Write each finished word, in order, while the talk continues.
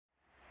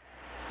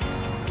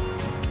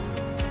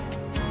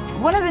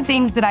One of the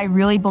things that I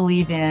really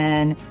believe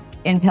in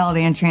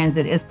Pelivan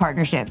Transit is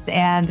partnerships.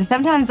 And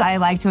sometimes I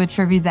like to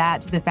attribute that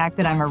to the fact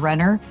that I'm a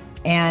runner.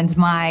 And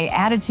my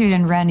attitude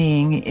in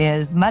running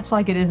is much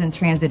like it is in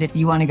transit. If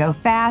you want to go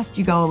fast,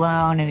 you go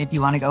alone. And if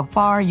you want to go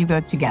far, you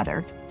go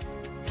together.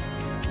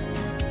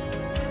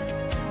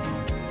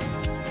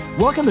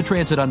 Welcome to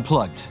Transit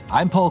Unplugged.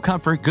 I'm Paul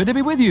Comfort. Good to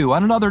be with you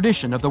on another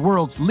edition of the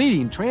world's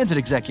leading transit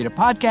executive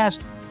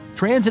podcast,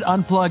 Transit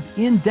Unplugged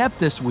In Depth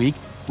this week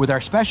with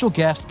our special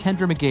guest,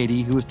 Kendra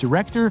McGeady, who is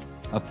director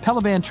of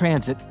Pelivan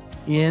Transit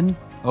in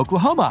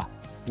Oklahoma.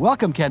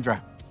 Welcome,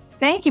 Kendra.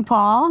 Thank you,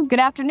 Paul.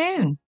 Good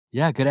afternoon.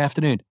 Yeah, good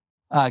afternoon.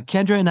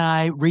 Kendra and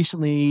I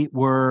recently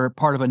were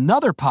part of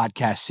another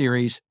podcast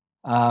series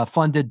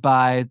funded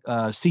by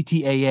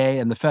CTAA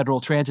and the Federal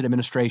Transit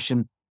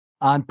Administration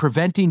on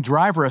preventing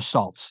driver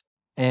assaults.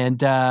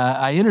 And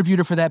I interviewed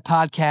her for that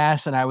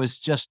podcast, and I was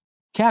just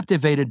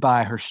captivated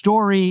by her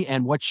story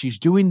and what she's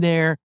doing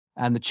there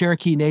on the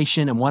Cherokee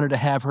Nation, and wanted to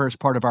have her as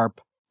part of our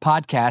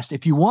podcast.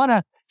 If you want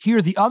to hear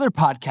the other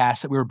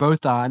podcasts that we were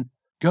both on,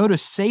 go to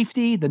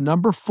safety, the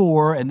number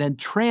 4, and then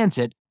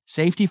transit,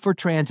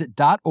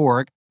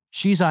 safetyfortransit.org.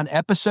 She's on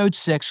episode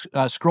 6.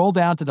 Scroll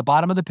down to the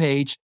bottom of the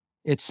page.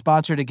 It's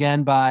sponsored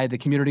again by the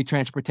Community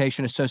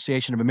Transportation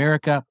Association of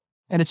America.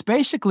 And it's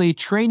basically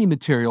training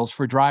materials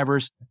for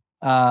drivers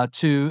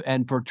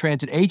and for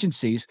transit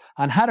agencies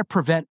on how to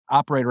prevent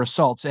operator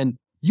assaults. And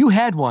you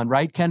had one,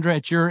 right, Kendra,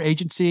 at your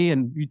agency,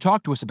 and you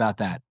talked to us about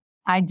that.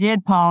 I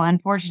did, Paul.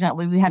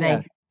 Unfortunately, we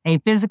had a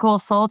physical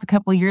assault a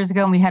couple of years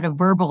ago, and we had a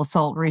verbal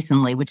assault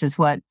recently, which is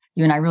what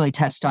you and I really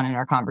touched on in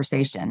our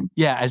conversation.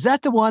 Yeah. Is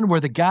that the one where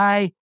the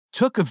guy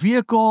took a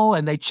vehicle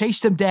and they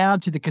chased him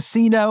down to the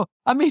casino?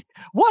 I mean,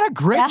 what a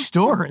great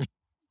story.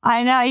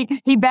 I know.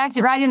 He backed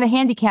it right in the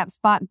handicap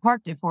spot and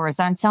parked it for us.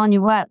 I'm telling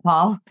you what,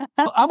 Paul.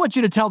 Well, I want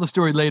you to tell the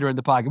story later in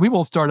the podcast. We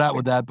won't start out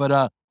with that,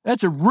 but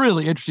that's a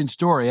really interesting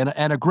story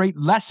and a great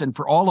lesson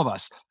for all of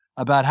us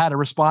about how to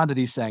respond to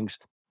these things.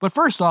 But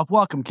first off,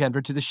 welcome,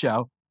 Kendra, to the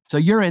show. So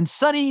you're in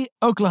sunny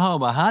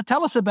Oklahoma, huh?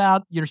 Tell us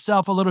about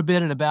yourself a little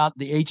bit and about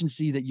the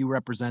agency that you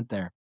represent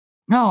there.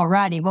 All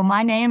righty. Well,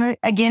 my name,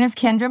 again, is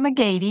Kendra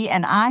McGeady,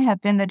 and I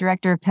have been the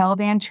director of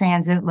Pelivan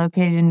Transit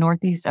located in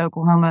Northeast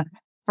Oklahoma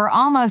for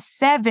almost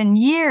 7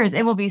 years.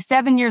 It will be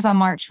 7 years on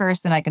March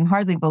 1st, and I can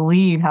hardly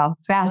believe how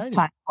fast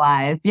time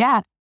flies.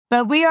 Yeah.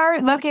 But we are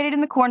located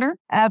in the corner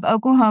of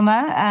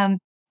Oklahoma,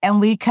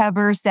 and we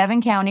cover 7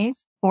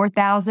 counties,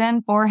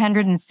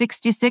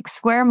 4,466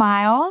 square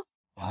miles.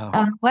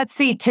 Wow. Let's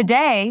see.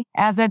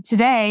 As of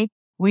today,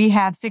 we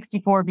have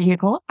 64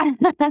 vehicles and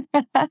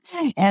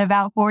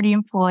about 40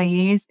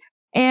 employees.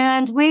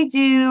 And we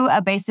do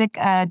a basic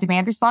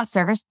demand response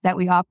service that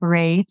we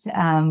operate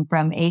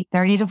from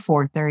 8:30 to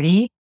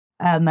 4:30,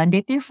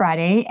 Monday through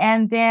Friday.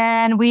 And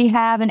then we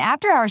have an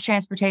after-hours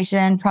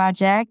transportation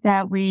project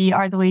that we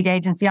are the lead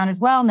agency on as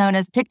well, known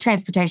as PIC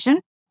Transportation,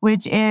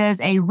 which is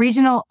a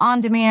regional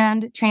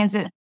on-demand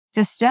transit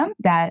system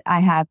that I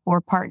have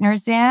 4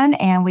 partners in.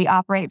 And we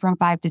operate from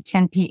 5 to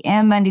 10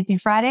 p.m. Monday through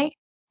Friday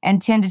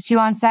and 10 to 2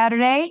 on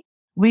Saturday.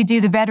 We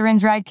do the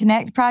Veterans Ride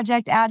Connect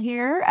project out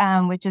here,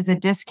 which is a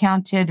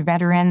discounted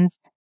veterans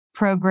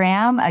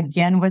program,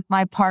 again, with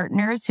my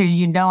partners who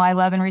you know I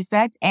love and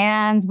respect.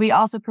 And we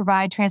also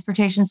provide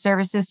transportation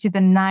services to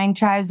the 9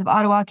 tribes of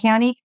Ottawa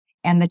County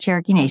and the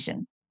Cherokee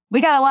Nation. We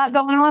got a lot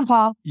going on,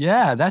 Paul.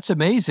 Yeah, that's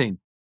amazing.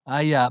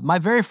 My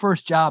very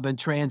first job in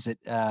transit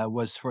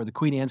was for the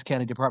Queen Anne's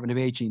County Department of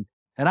Aging,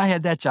 and I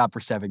had that job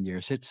for 7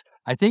 years.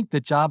 I think the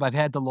job I've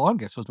had the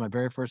longest was my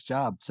very first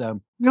job.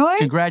 So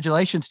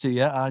Congratulations to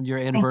you on your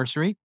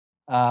anniversary,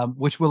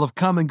 which will have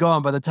come and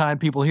gone by the time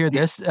people hear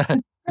this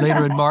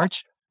later in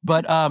March.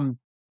 But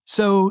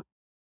so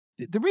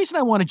the reason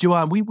I wanted you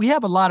on, we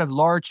have a lot of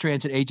large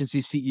transit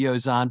agency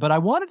CEOs on, but I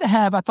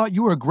thought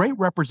you were a great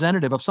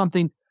representative of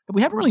something that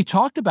we haven't really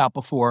talked about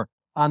before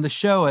on the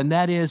show. And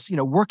that is,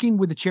 working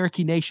with the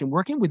Cherokee Nation,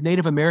 working with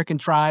Native American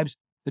tribes,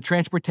 the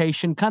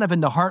transportation kind of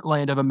in the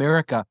heartland of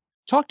America.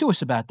 Talk to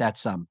us about that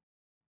some.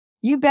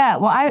 You bet.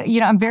 Well,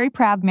 I'm a very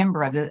proud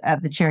member of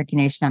the Cherokee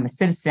Nation. I'm a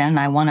citizen, and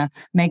I want to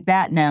make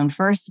that known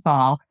first of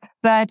all.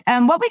 But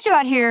what we do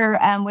out here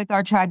with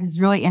our tribes is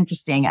really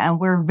interesting.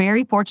 We're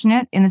very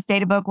fortunate in the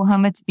state of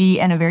Oklahoma to be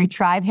in a very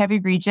tribe-heavy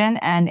region,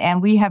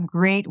 and we have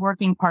great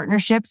working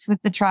partnerships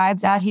with the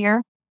tribes out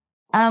here.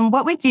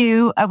 What we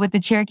do with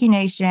the Cherokee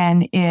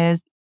Nation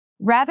is,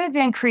 rather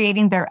than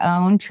creating their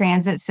own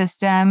transit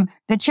system,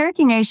 the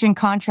Cherokee Nation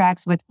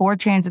contracts with 4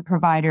 transit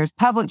providers,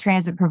 public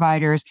transit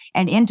providers,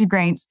 and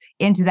integrates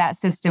into that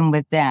system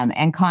with them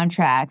and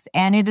contracts.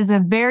 And it is a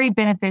very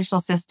beneficial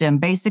system.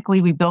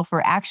 Basically, we bill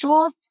for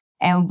actuals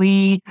and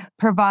we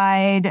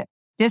provide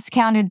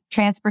discounted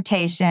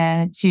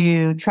transportation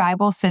to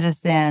tribal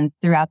citizens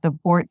throughout the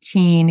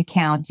 14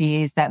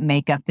 counties that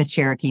make up the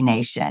Cherokee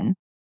Nation.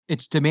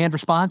 It's demand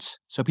response.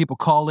 So people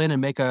call in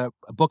and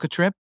book a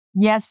trip.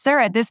 Yes, sir.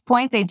 At this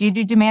point, they do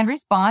demand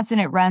response, and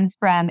it runs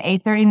from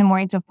 8:30 in the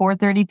morning to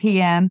 4:30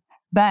 p.m.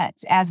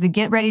 But as we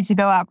get ready to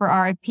go out for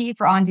RFP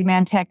for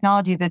on-demand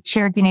technology, the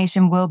Cherokee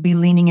Nation will be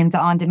leaning into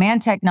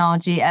on-demand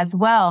technology as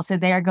well. So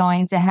they are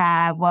going to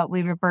have what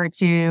we refer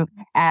to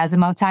as a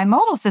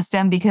multimodal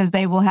system because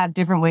they will have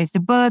different ways to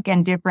book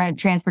and different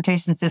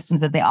transportation systems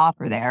that they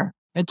offer there.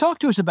 And talk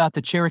to us about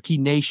the Cherokee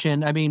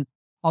Nation. I mean,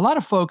 a lot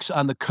of folks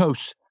on the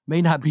coast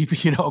may not be,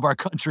 of our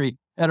country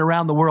and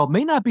around the world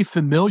may not be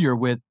familiar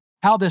with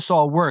how this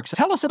all works.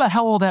 Tell us about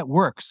how all that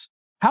works.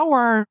 How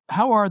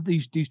are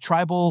these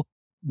tribal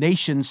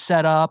nations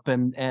set up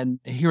and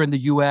here in the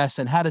U.S.,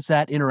 and how does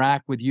that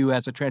interact with you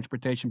as a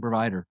transportation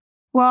provider?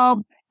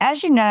 Well,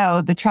 as you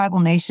know, the tribal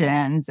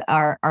nations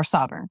are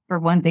sovereign, for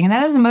one thing. And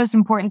that is the most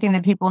important thing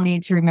that people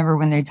need to remember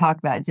when they talk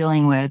about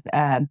dealing with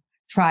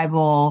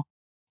tribal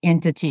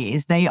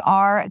entities. They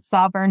are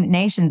sovereign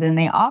nations and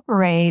they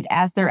operate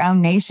as their own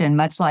nation,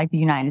 much like the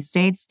United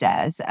States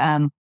does.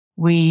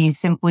 We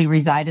simply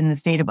reside in the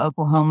state of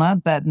Oklahoma,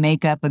 but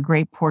make up a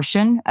great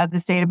portion of the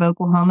state of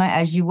Oklahoma,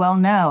 as you well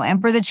know. And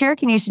for the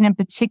Cherokee Nation in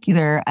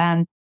particular,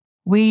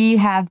 we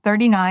have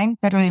 39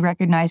 federally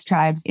recognized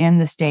tribes in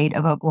the state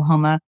of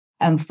Oklahoma,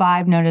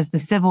 5 known as the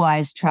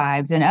civilized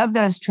tribes. And of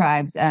those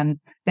tribes,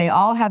 they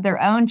all have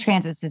their own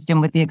transit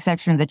system with the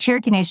exception of the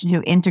Cherokee Nation,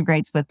 who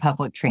integrates with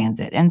public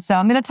transit. And so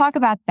I'm going to talk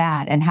about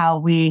that and how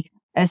we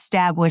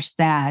established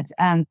that.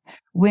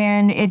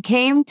 When it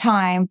came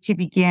time to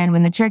begin,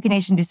 when the Cherokee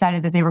Nation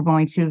decided that they were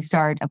going to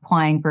start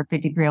applying for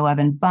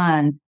 5311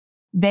 funds,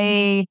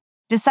 they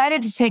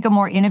decided to take a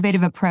more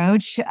innovative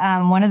approach.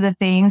 One of the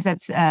things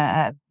that's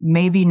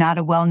maybe not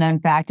a well-known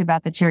fact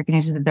about the Cherokee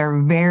Nation is that they're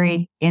a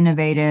very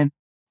innovative,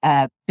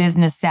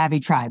 business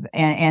savvy tribe,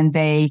 and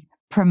they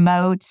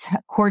promote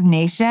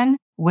coordination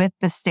with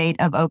the state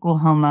of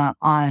Oklahoma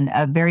on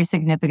a very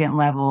significant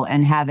level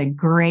and have a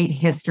great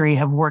history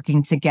of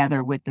working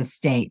together with the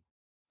state.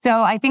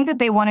 So I think that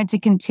they wanted to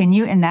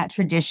continue in that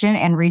tradition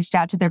and reached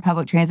out to their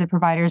public transit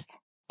providers.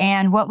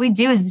 And what we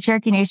do is the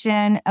Cherokee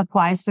Nation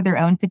applies for their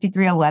own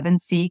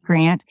 5311C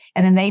grant,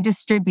 and then they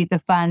distribute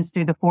the funds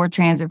through the 4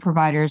 transit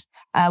providers.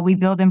 We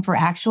bill them for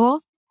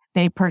actuals.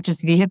 They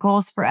purchase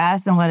vehicles for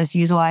us and let us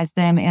utilize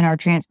them in our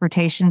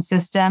transportation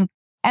system.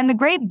 And the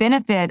great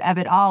benefit of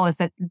it all is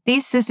that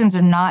these systems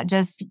are not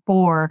just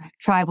for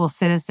tribal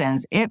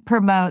citizens. It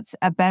promotes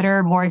a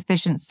better, more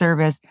efficient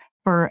service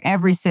for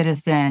every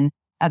citizen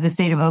of the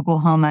state of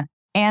Oklahoma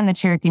and the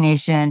Cherokee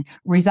Nation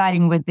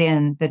residing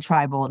within the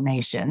tribal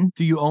nation.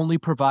 Do you only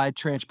provide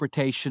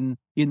transportation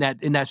in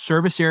that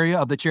service area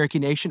of the Cherokee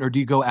Nation, or do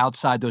you go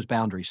outside those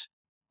boundaries?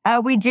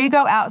 We do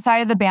go outside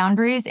of the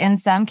boundaries in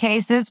some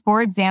cases.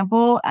 For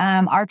example,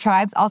 our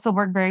tribes also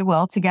work very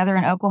well together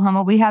in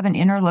Oklahoma. We have an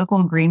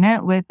interlocal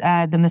agreement with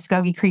the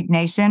Muskogee Creek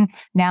Nation,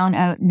 now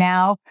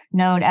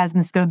known as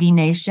Muskogee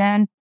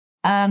Nation,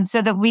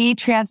 so that we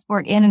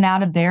transport in and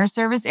out of their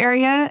service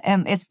area.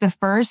 It's the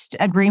first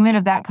agreement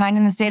of that kind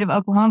in the state of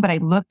Oklahoma, but I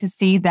look to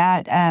see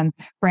that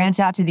branch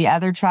out to the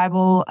other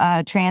tribal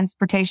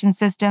transportation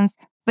systems.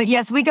 But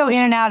yes, we go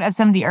in and out of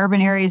some of the urban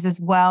areas as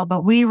well,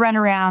 but we run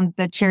around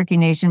the Cherokee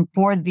Nation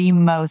for the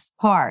most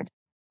part.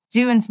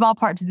 Due in small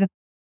part to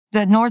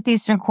the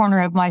northeastern corner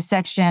of my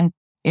section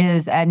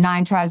is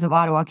 9 tribes of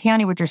Ottawa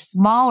County, which are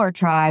smaller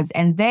tribes,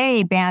 and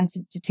they band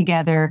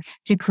together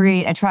to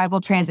create a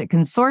tribal transit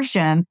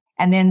consortium,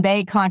 and then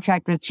they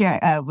contract with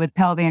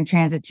Pelivan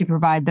Transit to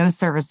provide those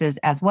services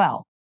as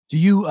well. Do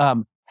you,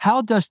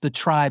 how does the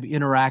tribe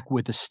interact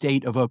with the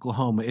state of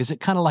Oklahoma? Is it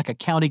kind of like a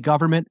county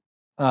government?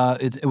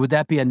 Would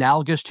that be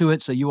analogous to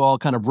it? So you all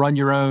kind of run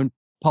your own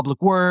public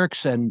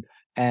works and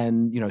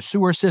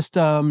sewer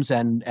systems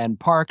and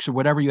parks or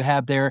whatever you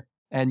have there,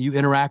 and you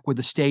interact with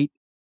the state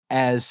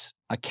as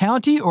a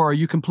county, or are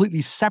you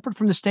completely separate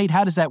from the state?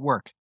 How does that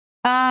work?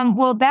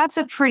 Well, that's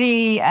a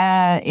pretty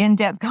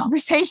in-depth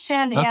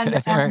conversation,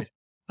 Okay, right.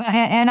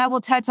 And I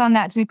will touch on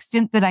that to the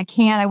extent that I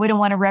can. I wouldn't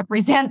want to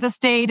represent the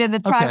state and the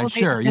tribal.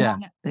 Okay, sure, yeah.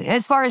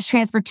 As far as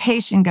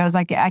transportation goes,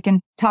 I can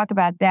talk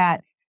about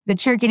that. The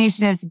Cherokee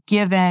Nation is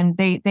given,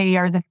 they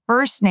are the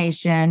first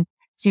nation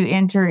to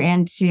enter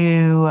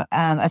into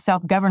a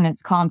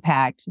self-governance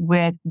compact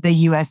with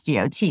the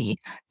USDOT.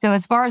 So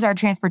as far as our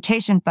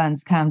transportation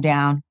funds come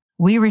down,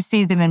 we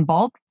receive them in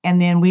bulk,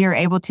 and then we are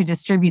able to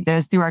distribute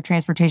those through our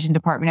transportation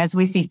department as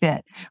we see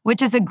fit,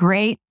 which is a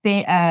great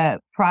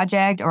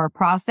project or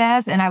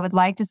process. And I would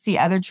like to see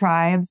other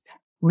tribes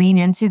lean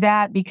into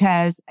that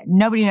because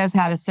nobody knows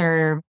how to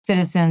serve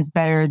citizens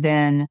better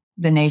than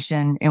the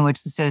nation in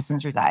which the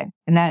citizens reside.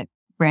 And that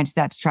branches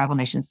out to tribal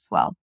nations as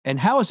well. And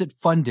how is it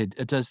funded?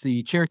 Does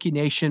the Cherokee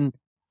Nation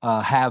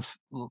have,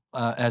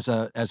 as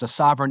a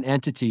sovereign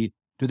entity,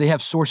 do they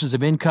have sources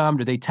of income?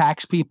 Do they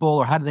tax people,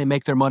 or how do they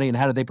make their money, and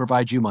how do they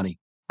provide you money?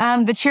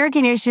 The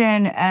Cherokee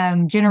Nation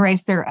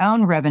generates their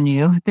own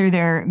revenue through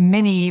their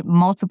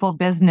multiple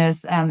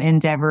business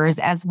endeavors,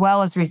 as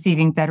well as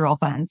receiving federal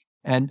funds.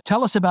 And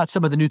tell us about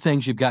some of the new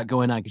things you've got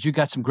going on, because you've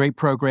got some great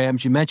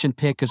programs. You mentioned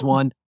PIC as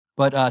one,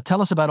 but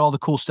tell us about all the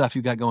cool stuff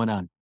you've got going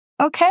on.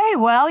 Okay,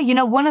 well,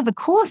 one of the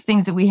coolest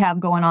things that we have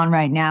going on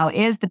right now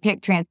is the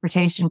PIC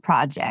Transportation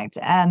Project.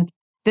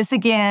 this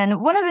again,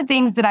 one of the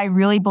things that I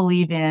really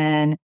believe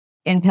in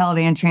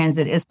Pelivan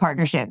Transit is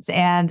partnerships.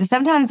 And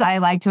sometimes I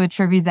like to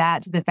attribute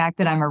that to the fact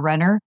that I'm a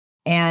runner.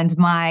 And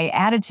my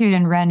attitude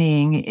in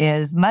running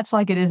is much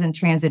like it is in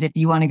transit. If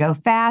you want to go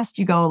fast,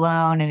 you go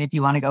alone. And if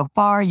you want to go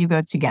far, you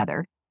go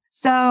together.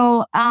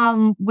 So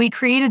we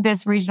created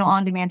this regional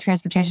on-demand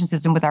transportation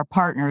system with our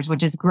partners,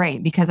 which is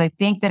great because I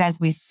think that as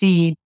we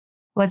see,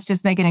 let's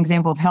just make an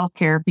example of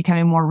healthcare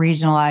becoming more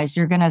regionalized,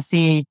 you're going to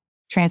see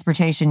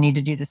transportation need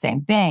to do the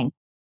same thing.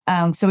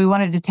 So we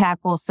wanted to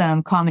tackle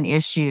some common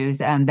issues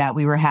that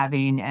we were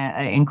having,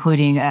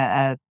 including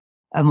a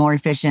more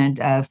efficient,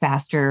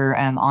 faster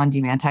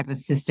on-demand type of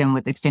system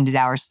with extended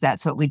hours. So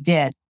that's what we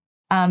did.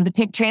 The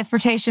PIC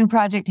transportation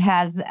project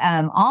has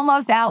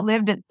almost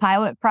outlived its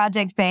pilot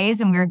project phase,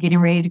 and we were getting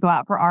ready to go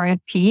out for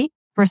RFP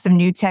for some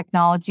new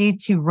technology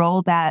to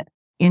roll that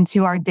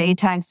into our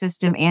daytime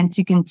system and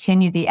to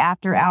continue the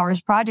after-hours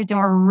project. And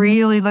we're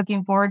really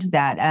looking forward to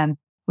that.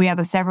 We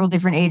have several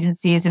different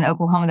agencies in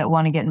Oklahoma that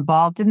want to get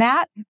involved in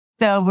that.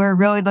 So we're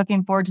really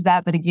looking forward to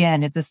that. But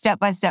again, it's a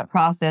step-by-step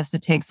process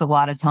that takes a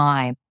lot of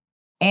time.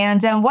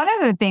 And one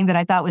other thing that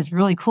I thought was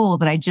really cool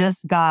that I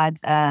just got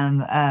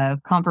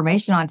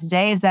confirmation on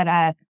today is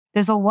that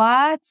there's a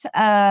lot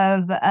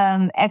of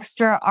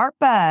extra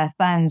ARPA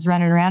funds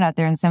running around out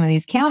there in some of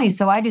these counties.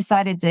 So I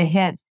decided to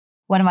hit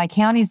one of my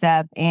counties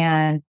up,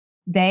 and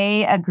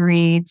they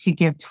agreed to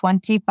give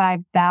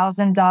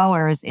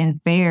 $25,000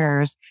 in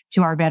fares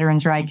to our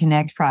Veterans Ride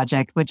Connect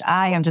project, which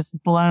I am just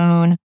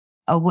blown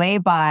away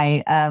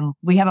by.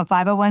 We have a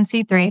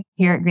 501c3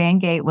 here at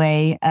Grand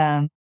Gateway.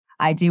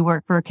 I do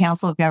work for a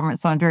council of government,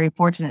 so I'm very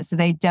fortunate. So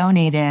they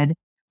donated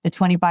the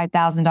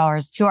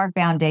 $25,000 to our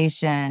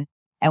foundation,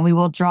 and we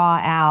will draw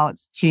out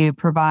to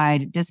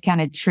provide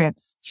discounted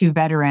trips to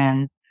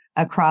veterans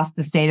across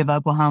the state of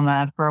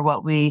Oklahoma for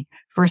what we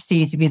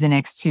foresee to be the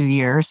next 2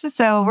 years.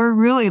 So we're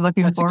really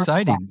looking forward to that.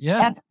 That's exciting. Yeah.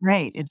 That's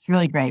great. It's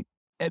really great.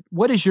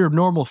 What is your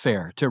normal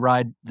fare to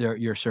ride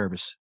your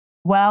service?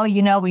 Well,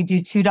 we do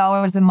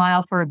 $2 a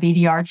mile for a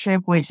BDR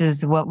trip, which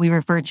is what we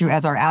refer to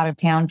as our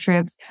out-of-town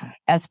trips.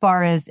 As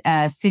far as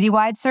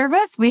citywide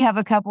service, we have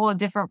a couple of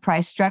different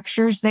price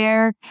structures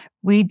there.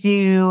 We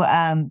do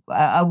a $1,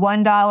 a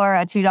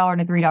 $2,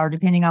 and a $3,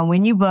 depending on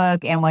when you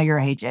book and what your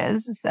age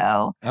is.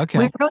 So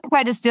we really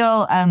try to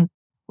still,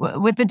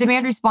 with the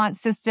demand response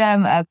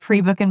system, a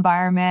pre-book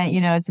environment,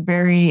 it's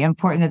very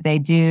important that they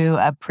do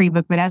a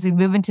pre-book. But as we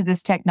move into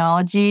this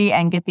technology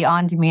and get the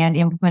on-demand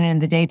implemented in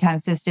the daytime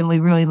system, we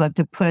really look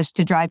to push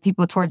to drive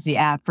people towards the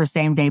app for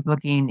same-day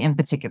booking in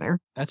particular.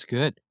 That's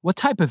good. What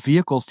type of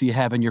vehicles do you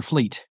have in your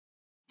fleet?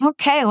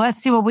 Okay,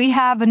 let's see. Well, we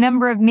have a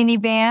number of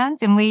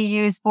minivans, and we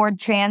use Ford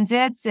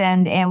Transits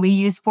and we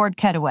use Ford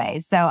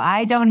Cutaways. So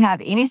I don't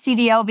have any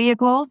CDL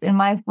vehicles in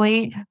my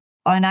fleet.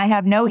 And I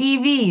have no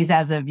EVs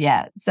as of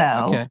yet. So,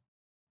 okay.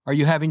 Are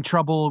you having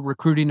trouble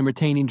recruiting and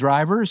retaining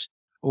drivers,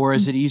 or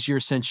is it easier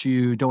since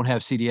you don't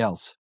have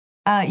CDLs?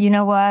 You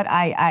know what?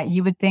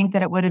 You would think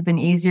that it would have been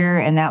easier,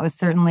 and that was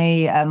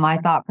certainly my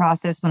thought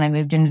process when I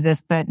moved into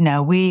this. But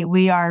no,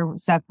 we are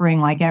suffering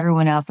like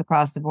everyone else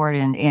across the board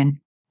in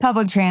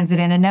public transit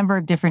and a number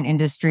of different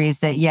industries.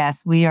 That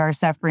yes, we are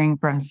suffering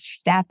from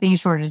staffing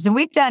shortages, and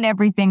we've done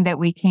everything that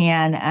we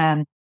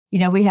can.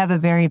 We have a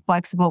very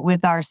flexible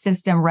with our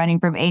system running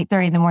from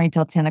 8:30 in the morning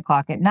till 10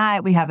 o'clock at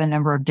night. We have a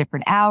number of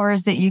different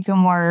hours that you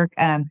can work.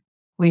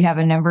 We have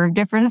a number of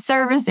different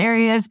service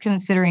areas,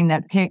 considering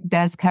that PIC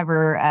does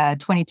cover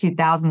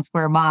 22,000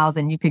 square miles,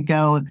 and you could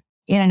go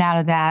in and out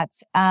of that.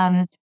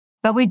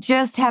 But we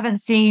just haven't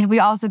seen, we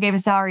also gave a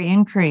salary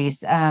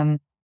increase in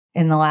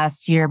the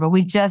last year, but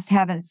we just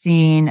haven't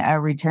seen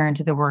a return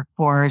to the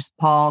workforce,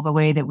 Paul, the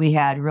way that we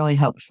had really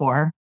hoped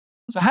for.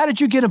 So how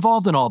did you get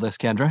involved in all this,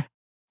 Kendra?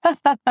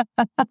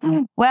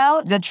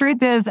 Well, the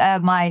truth is,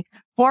 my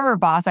former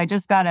boss, I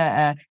just got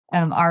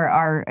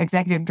our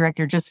executive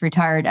director just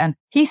retired.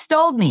 He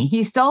stole me.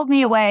 He stole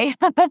me away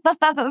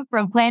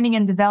from planning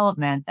and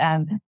development.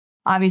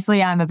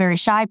 Obviously, I'm a very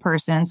shy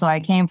person, so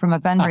I came from a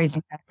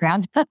fundraising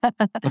background. A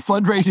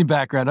fundraising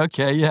background.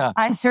 Okay, yeah.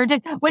 I sure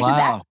did, which has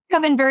actually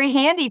come in very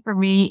handy for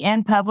me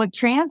in public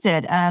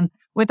transit.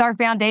 With our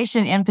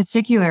foundation in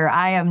particular,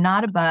 I am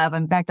not above.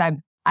 In fact,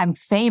 I'm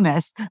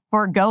famous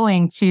for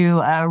going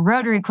to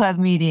Rotary Club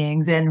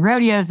meetings and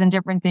rodeos and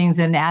different things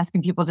and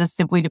asking people just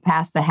simply to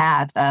pass the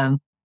hat.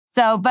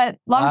 But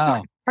long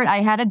story short,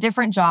 I had a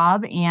different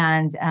job,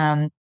 and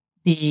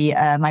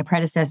my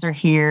predecessor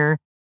here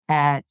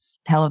at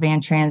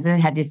Pelivan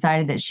Transit had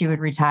decided that she would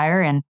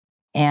retire,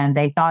 and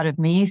they thought of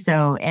me.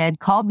 So Ed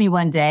called me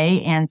one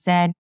day and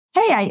said,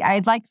 "Hey,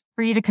 I'd like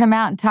for you to come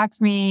out and talk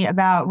to me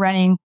about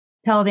running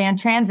Pelivan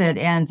Transit."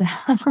 And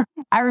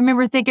I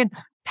remember thinking,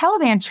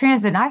 Pelivan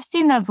Transit, I've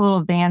seen those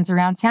little vans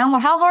around town.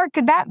 Well, how hard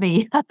could that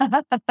be?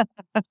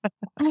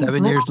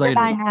 7 years later.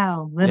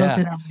 Little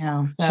did I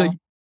know. So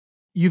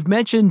you've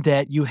mentioned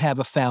that you have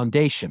a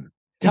foundation.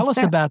 Tell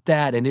us about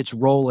that and its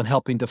role in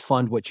helping to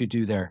fund what you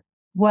do there.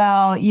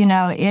 Well,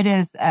 it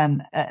is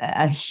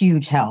a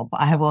huge help.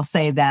 I will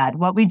say that.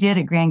 What we did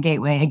at Grand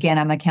Gateway, again,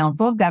 I'm a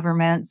council of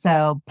government,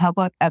 so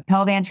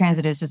Pelivan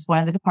Transit is just one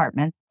of the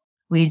departments.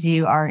 We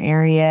do our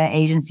area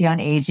agency on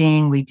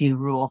aging. We do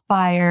rural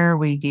fire.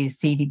 We do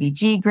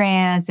CDBG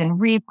grants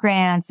and REAP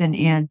grants and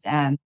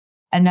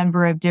a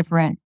number of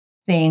different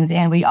things.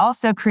 And we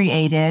also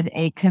created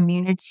a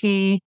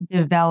community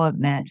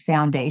development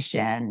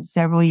foundation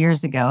several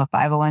years ago, a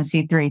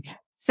 501c3.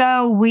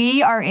 So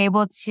we are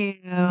able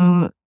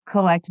to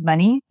collect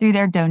money through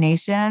their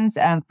donations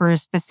for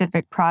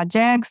specific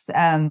projects.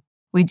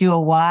 We do a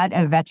lot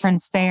of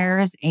veterans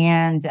fairs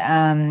and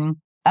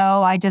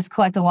I just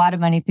collect a lot of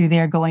money through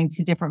there going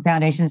to different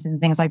foundations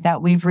and things like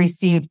that. We've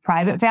received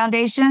private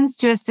foundations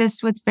to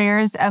assist with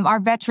fairs,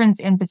 our veterans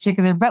in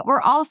particular, but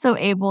we're also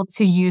able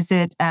to use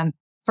it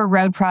for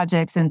road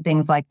projects and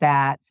things like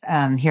that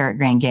here at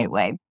Grand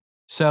Gateway.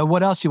 So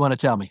what else you want to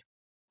tell me?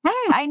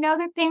 I know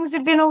that things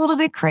have been a little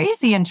bit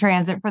crazy in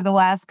transit for the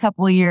last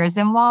couple of years.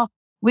 And while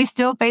we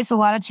still face a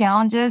lot of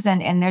challenges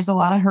and there's a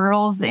lot of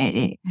hurdles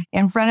in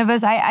front of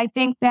us, I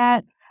think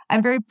that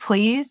I'm very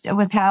pleased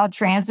with how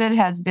transit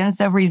has been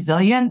so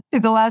resilient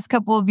through the last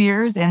couple of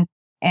years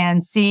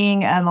and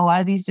seeing a lot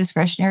of these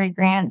discretionary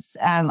grants.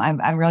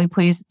 I'm really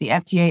pleased with the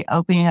FTA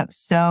opening up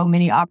so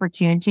many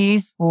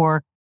opportunities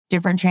for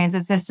different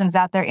transit systems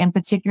out there, in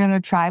particular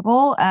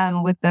tribal,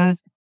 with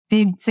those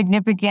big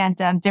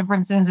significant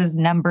differences as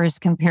numbers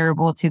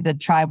comparable to the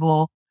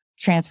tribal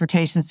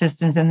transportation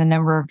systems and the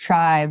number of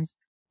tribes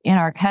in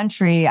our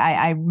country.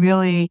 I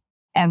really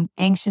am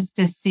anxious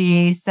to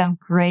see some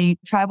great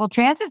tribal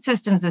transit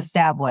systems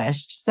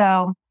established.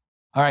 So,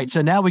 all right.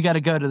 So now we got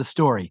to go to the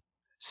story.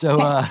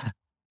 So,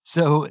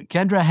 so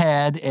Kendra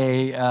had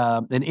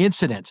an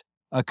incident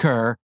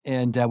occur,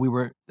 and we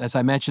were, as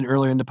I mentioned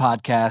earlier in the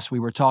podcast,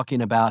 we were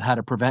talking about how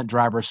to prevent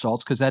driver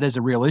assaults because that is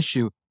a real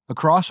issue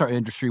across our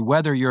industry.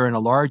 Whether you're in a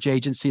large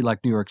agency like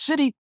New York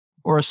City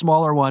or a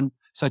smaller one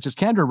such as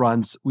Kendra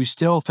runs, we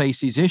still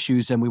face these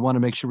issues, and we want to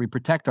make sure we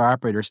protect our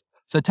operators.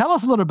 So tell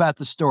us a little about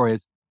the story.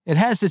 It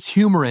has its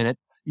humor in it,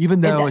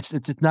 even though it's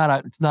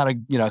not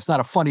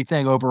a funny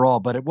thing overall,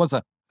 but it was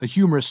a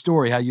humorous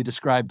story how you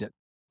described it.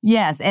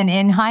 Yes, and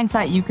in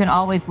hindsight, you can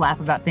always laugh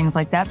about things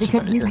like that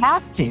because you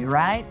have to,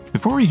 right?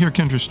 Before we hear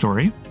Kendra's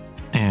story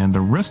and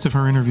the rest of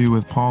her interview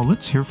with Paul,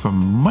 let's hear from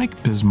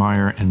Mike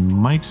Bismeyer and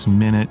Mike's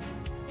Minute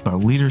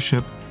about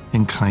leadership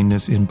and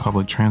kindness in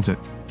public transit.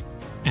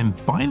 And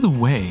by the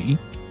way,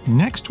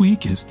 next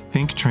week is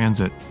Think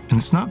Transit, and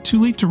it's not too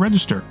late to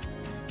register.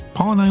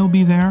 Paul and I will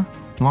be there,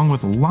 along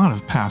with a lot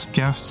of past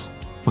guests.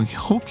 We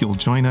hope you'll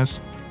join us.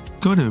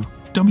 Go to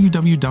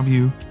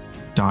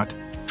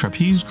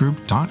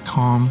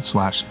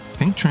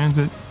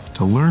www.trapezegroup.com/thinktransit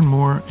to learn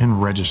more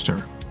and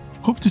register.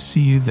 Hope to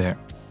see you there.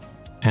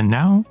 And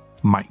now,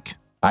 Mike.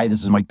 Hi,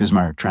 this is Mike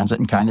Bismeyer, Transit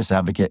and Kindness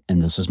Advocate,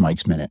 and this is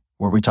Mike's Minute,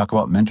 where we talk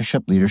about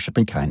mentorship, leadership,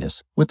 and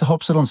kindness with the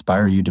hopes it'll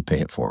inspire you to pay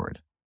it forward.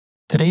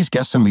 Today's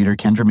guest and leader,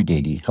 Kendra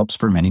McGeady, helps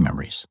spur many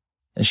memories.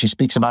 As she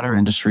speaks about our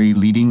industry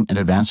leading and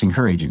advancing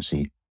her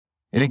agency,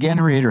 it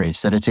again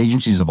reiterates that it's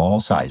agencies of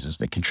all sizes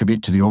that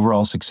contribute to the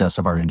overall success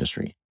of our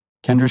industry.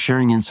 Kendra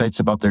sharing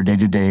insights about their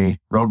day-to-day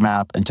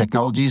roadmap and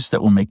technologies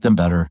that will make them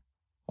better,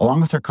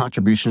 along with her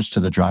contributions to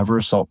the driver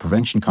assault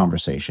prevention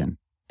conversation,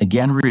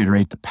 again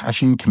reiterate the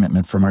passion and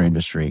commitment from our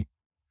industry,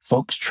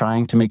 folks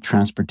trying to make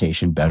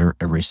transportation better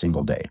every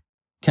single day.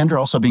 Kendra,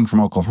 also being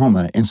from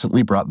Oklahoma,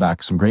 instantly brought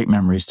back some great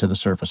memories to the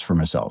surface for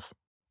myself.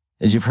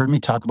 As you've heard me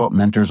talk about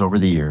mentors over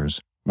the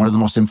years, one of the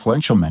most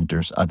influential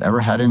mentors I've ever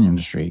had in the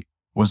industry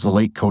was the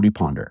late Cody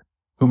Ponder,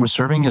 whom was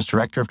serving as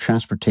Director of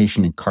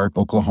Transportation in Cart,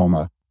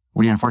 Oklahoma,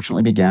 when he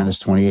unfortunately began his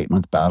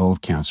 28-month battle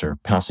of cancer,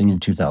 passing in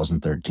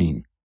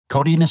 2013.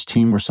 Cody and his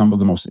team were some of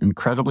the most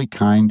incredibly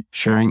kind,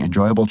 sharing,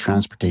 enjoyable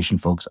transportation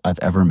folks I've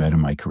ever met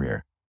in my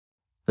career.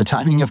 The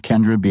timing of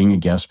Kendra being a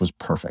guest was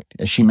perfect.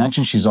 As she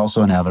mentioned, she's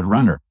also an avid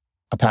runner,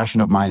 a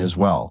passion of mine as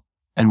well,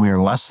 and we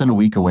are less than a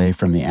week away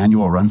from the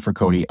annual Run for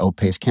Cody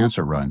Outpace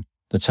Cancer Run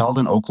that's held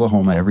in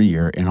Oklahoma every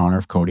year in honor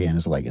of Cody and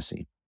his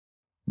legacy.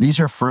 These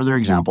are further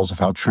examples of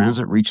how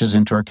transit reaches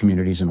into our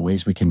communities in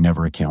ways we can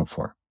never account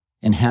for,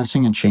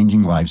 enhancing and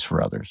changing lives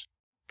for others.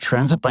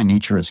 Transit by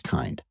nature is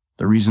kind,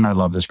 the reason I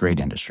love this great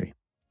industry.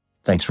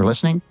 Thanks for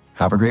listening.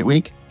 Have a great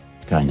week.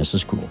 Kindness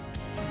is cool.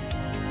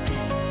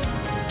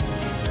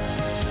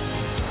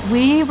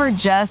 We were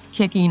just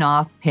kicking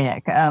off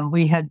PIC.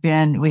 We had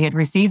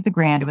received the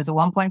grant. It was a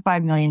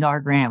 $1.5 million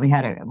grant.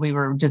 We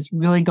were just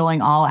really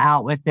going all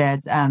out with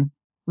it.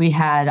 We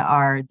had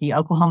the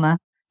Oklahoma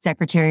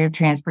Secretary of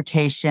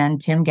Transportation,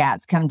 Tim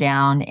Gatz, come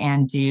down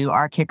and do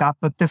our kickoff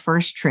with the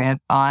first trip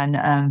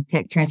on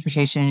PIC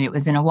transportation. And it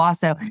was in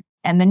Owasso,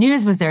 and the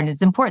news was there. And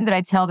it's important that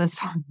I tell this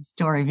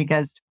story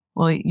because,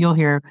 you'll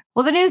hear,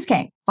 the news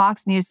came.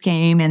 Fox News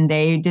came and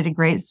they did a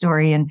great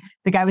story. And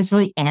the guy was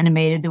really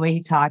animated the way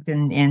he talked.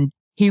 And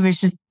he was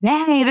just,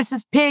 hey, this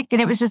is PIC.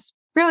 And it was just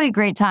really a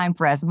great time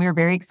for us. And we were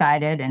very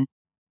excited.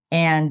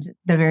 And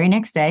the very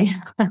next day,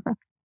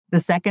 the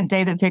second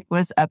day that PIC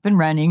was up and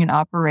running and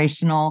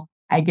operational,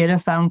 I get a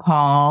phone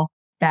call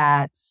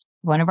that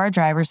one of our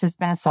drivers has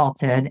been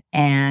assaulted.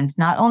 And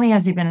not only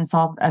has he been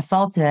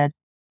assaulted,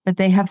 but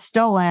they have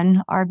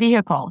stolen our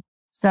vehicle.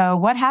 So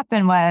what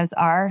happened was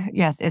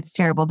yes, it's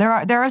terrible. There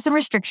are some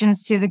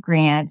restrictions to the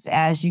grants.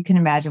 As you can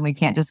imagine, we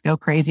can't just go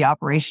crazy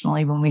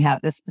operationally when we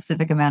have this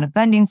specific amount of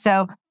funding.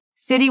 So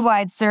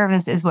citywide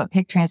service is what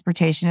PIC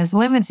transportation is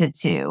limited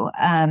to.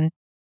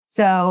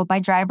 So my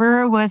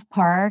driver was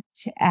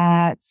parked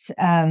at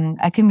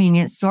a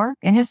convenience store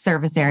in his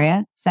service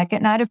area.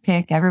 Second night of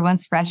PIC,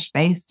 everyone's fresh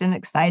faced and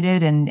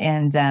excited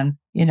and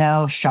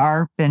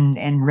sharp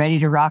and ready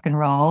to rock and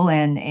roll.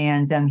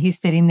 And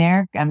he's sitting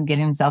there, getting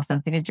himself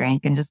something to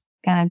drink and just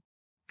kind of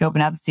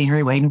scoping out the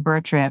scenery, waiting for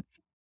a trip.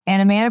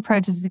 And a man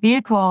approaches the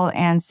vehicle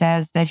and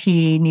says that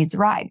he needs a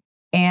ride.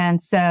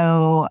 And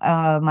so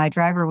my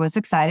driver was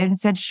excited and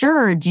said,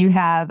 "Sure. Do you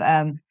have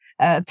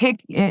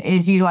PIC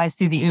is utilized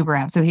through the Uber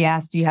app. So he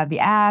asked, "Do you have the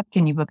app?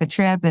 Can you book a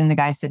trip?" And the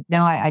guy said,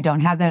 "No, I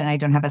don't have that. And I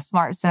don't have a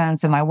smartphone."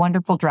 So my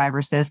wonderful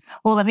driver says,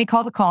 "Well, let me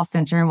call the call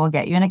center and we'll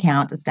get you an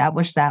account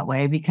established that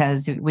way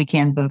because we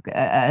can book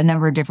a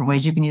number of different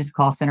ways. You can use the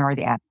call center or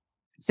the app."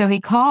 So he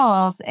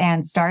calls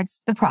and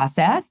starts the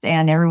process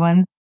and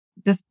everyone's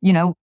just,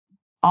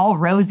 all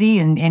rosy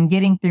and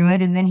getting through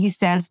it. And then he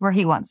says where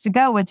he wants to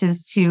go, which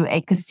is to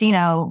a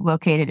casino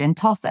located in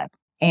Tulsa.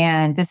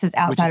 And this is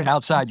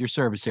outside your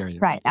service area.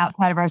 Right,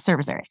 outside of our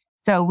service area.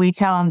 So we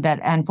tell him that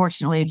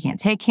unfortunately we can't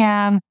take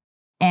him.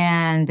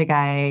 And the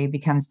guy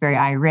becomes very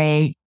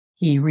irate.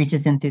 He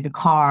reaches in through the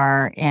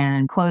car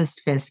and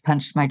closed fist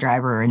punched my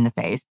driver in the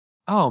face.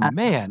 Oh,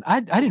 man. I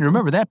didn't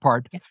remember that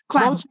part.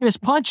 Closed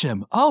fist punch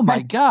him. Oh,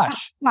 my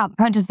gosh.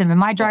 Punches him. And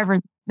my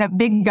driver, that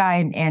big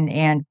guy,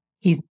 and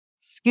he's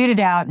scooted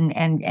out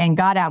and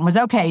got out and was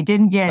okay.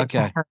 Didn't get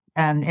hurt.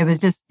 It was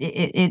just,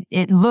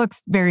 it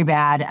looks very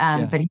bad.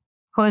 But he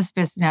closed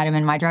fisting at him,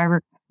 and my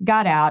driver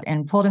got out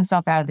and pulled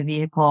himself out of the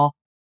vehicle.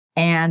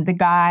 And the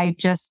guy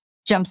just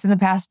jumps in the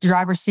passenger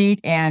driver's seat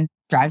and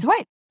drives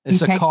away.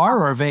 It's a car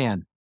or a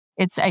van?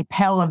 It's a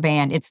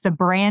Pelivan. It's the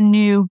brand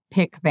new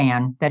PIC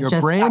van that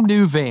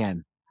new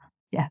van.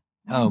 Yeah.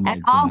 Oh my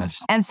gosh.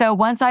 And so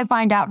once I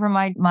find out from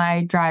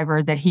my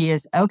driver that he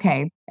is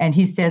okay, and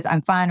he says,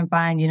 I'm fine.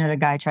 The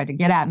guy tried to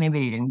get at me, but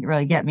he didn't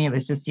really get me. It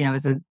was just, it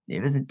was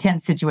a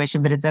tense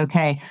situation, but it's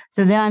okay.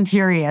 So then I'm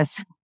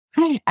furious.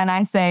 And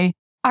I say,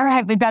 all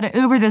right, we've got to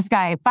Uber this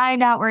guy,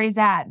 find out where he's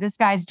at. This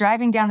guy's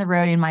driving down the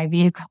road in my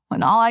vehicle.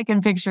 And all I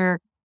can picture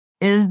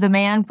is the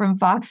man from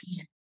Fox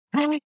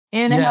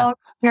in a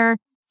helicopter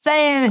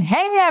saying,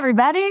 "Hey,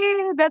 everybody,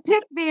 the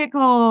PIC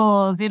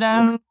vehicles,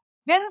 been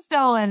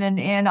stolen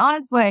and on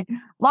its way."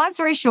 Long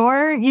story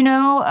short,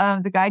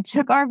 the guy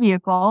took our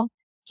vehicle.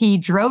 He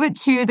drove it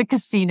to the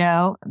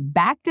casino,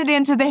 backed it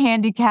into the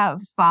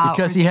handicap spot.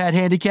 Because he had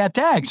handicap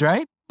tags,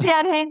 right? He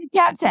had a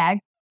handicap tag.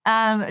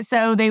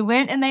 So they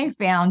went and they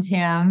found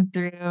him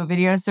through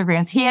video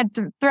surveillance. He had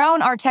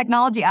thrown our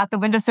technology out the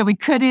window, so we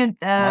couldn't.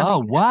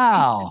 Oh,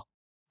 wow.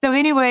 So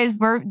anyways,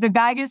 the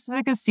guy gets to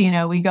the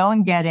casino. We go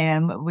and get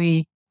him.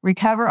 We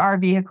recover our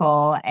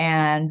vehicle.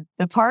 And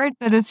the part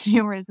that is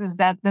humorous is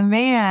that the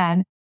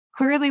man,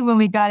 clearly when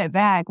we got it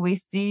back, we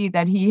see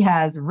that he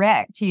has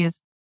wrecked.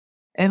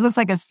 It looks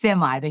like a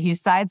semi, that he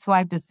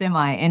sideswiped a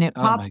semi and it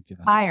popped the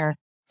tire.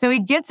 So he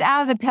gets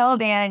out of the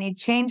Pelivan and he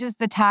changes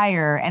the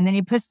tire and then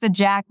he puts the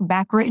jack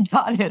backward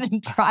on it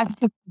and drives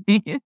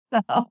the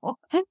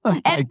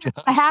and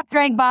a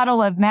half-drank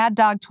bottle of Mad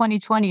Dog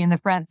 2020 in the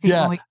front seat.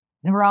 Yeah.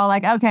 And we're all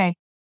like, okay,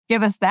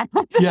 give us that.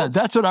 Yeah,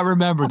 that's what I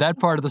remember. That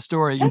part of the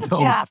story you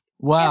told. Yeah.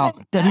 Wow.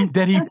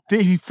 That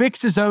he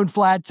fixed his own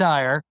flat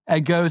tire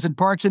and goes and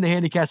parks in the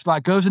handicap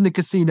spot, goes in the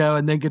casino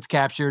and then gets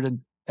captured.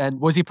 And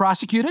was he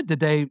prosecuted?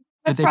 Did they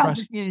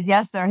prosecute?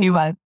 Yes, sir, he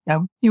was.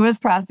 No, he was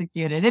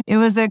prosecuted. It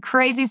was a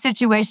crazy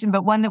situation,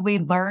 but one that we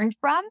learned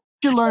from. What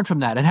did you learn from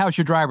that? And how's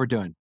your driver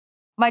doing?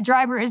 My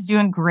driver is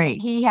doing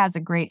great. He has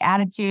a great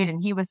attitude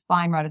and he was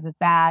fine right off the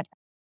bat.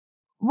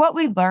 What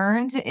we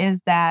learned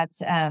is that,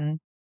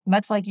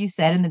 much like you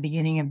said in the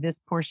beginning of this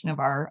portion of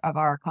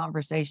our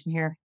conversation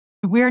here,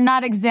 we're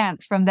not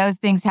exempt from those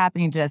things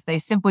happening to us. They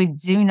simply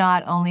do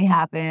not only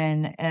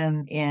happen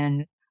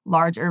in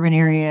large urban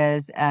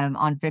areas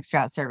on fixed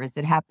route service.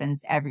 It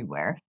happens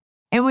everywhere.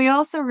 And we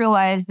also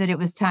realized that it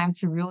was time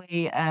to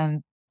really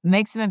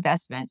make some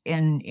investment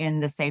in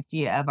the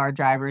safety of our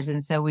drivers.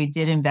 And so we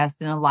did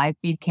invest in a live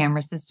feed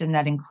camera system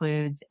that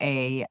includes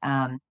a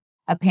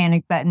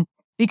panic button.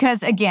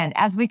 Because again,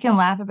 as we can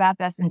laugh about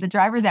this, and the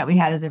driver that we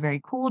had is a very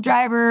cool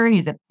driver.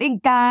 He's a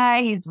big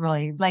guy. He's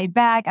really laid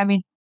back. I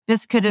mean,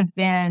 this could have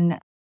been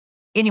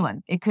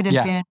anyone. It could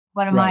have been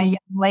one of my young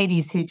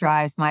ladies who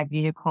drives my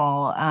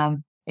vehicle.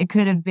 It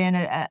could have been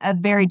a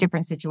very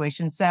different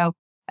situation. So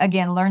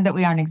again, learned that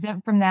we aren't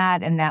exempt from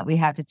that and that we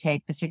have to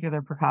take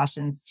particular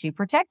precautions to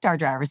protect our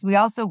drivers. We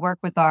also work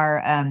with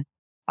our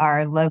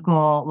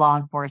local law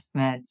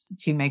enforcement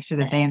to make sure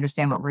that they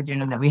understand what we're doing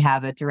and that we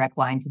have a direct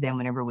line to them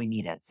whenever we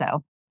need it.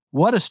 So,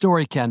 what a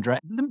story, Kendra.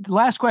 The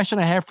last question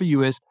I have for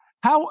you is,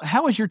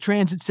 how is your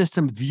transit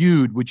system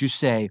viewed, would you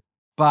say,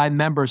 by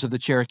members of the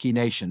Cherokee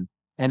Nation?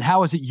 and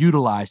how is it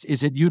utilized?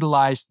 Is it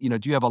utilized, do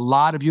you have a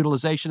lot of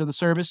utilization of the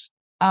service?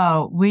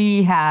 Oh,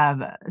 we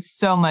have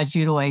so much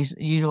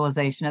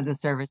utilization of the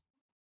service.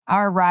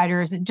 Our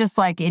riders, just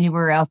like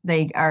anywhere else,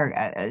 they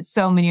are,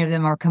 so many of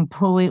them are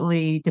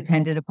completely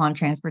dependent upon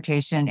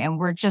transportation. And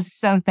we're just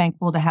so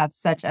thankful to have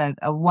such a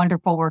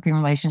wonderful working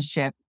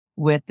relationship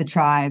with the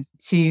tribes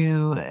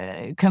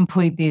to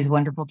complete these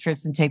wonderful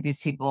trips and take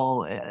these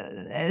people.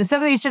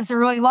 Some of these trips are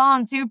really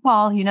long too,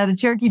 Paul. The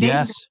Cherokee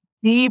Nation is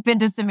deep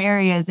into some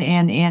areas.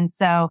 And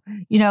so,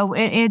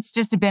 it's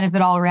just a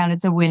benefit all around.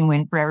 It's a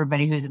win-win for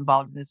everybody who's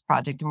involved in this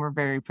project. And we're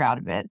very proud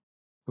of it.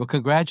 Well,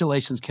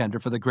 congratulations,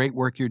 Kendra, for the great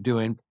work you're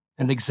doing.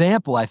 An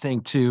example, I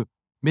think, to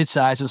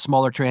mid-sized and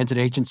smaller transit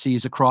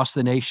agencies across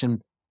the nation.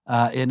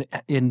 Do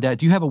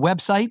you have a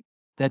website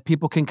that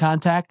people can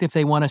contact if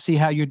they want to see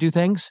how you do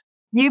things?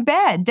 You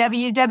bet.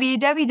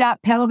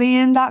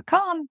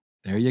 www.pelivan.com.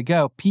 There you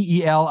go.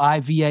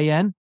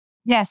 Pelivan.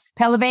 Yes,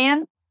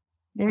 Pelivan.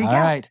 There you go.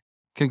 All right.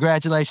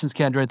 Congratulations,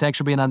 Kendra, and thanks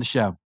for being on the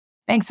show.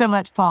 Thanks so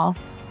much, Paul.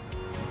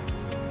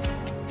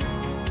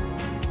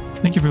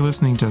 Thank you for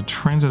listening to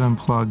Transit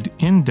Unplugged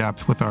in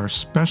depth with our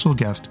special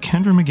guest,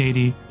 Kendra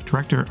McGeady,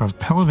 Director of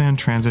Pelivan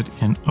Transit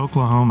in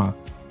Oklahoma.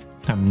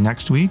 Up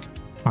next week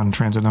on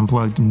Transit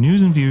Unplugged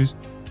News and Views,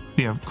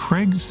 we have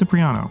Craig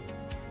Cipriano,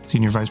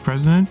 Senior Vice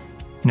President,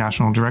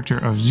 National Director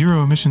of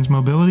Zero Emissions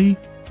Mobility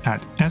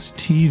at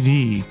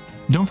STV.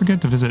 Don't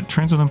forget to visit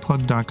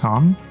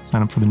transitunplugged.com,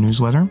 sign up for the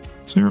newsletter,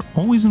 so you're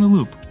always in the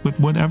loop with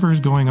whatever is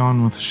going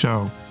on with the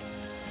show.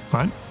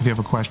 But if you have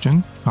a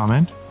question,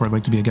 comment, or would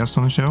like to be a guest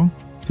on the show,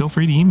 feel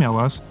free to email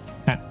us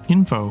at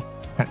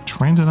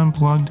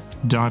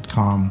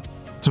info@transitunplugged.com.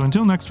 So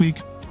until next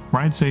week,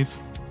 ride safe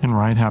and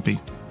ride happy.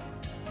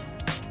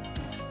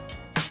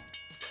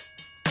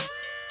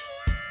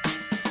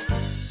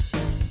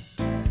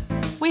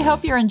 We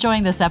hope you're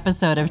enjoying this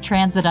episode of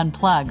Transit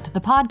Unplugged,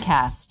 the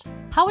podcast.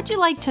 How would you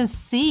like to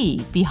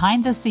see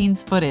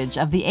behind-the-scenes footage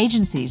of the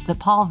agencies that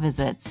Paul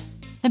visits?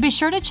 Then be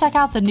sure to check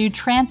out the new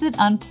Transit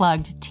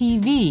Unplugged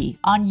TV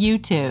on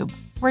YouTube,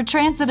 where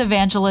transit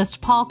evangelist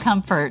Paul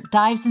Comfort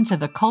dives into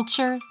the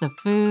culture, the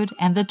food,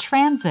 and the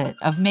transit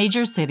of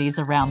major cities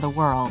around the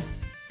world.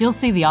 You'll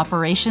see the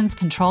operations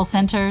control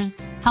centers,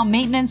 how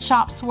maintenance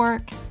shops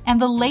work, and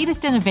the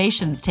latest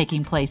innovations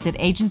taking place at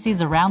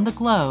agencies around the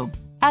globe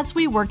as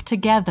we work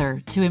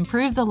together to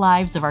improve the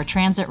lives of our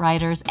transit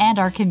riders and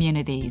our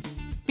communities.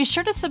 Be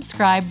sure to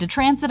subscribe to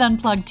Transit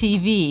Unplugged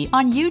TV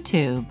on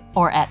YouTube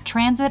or at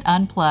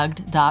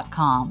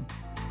transitunplugged.com.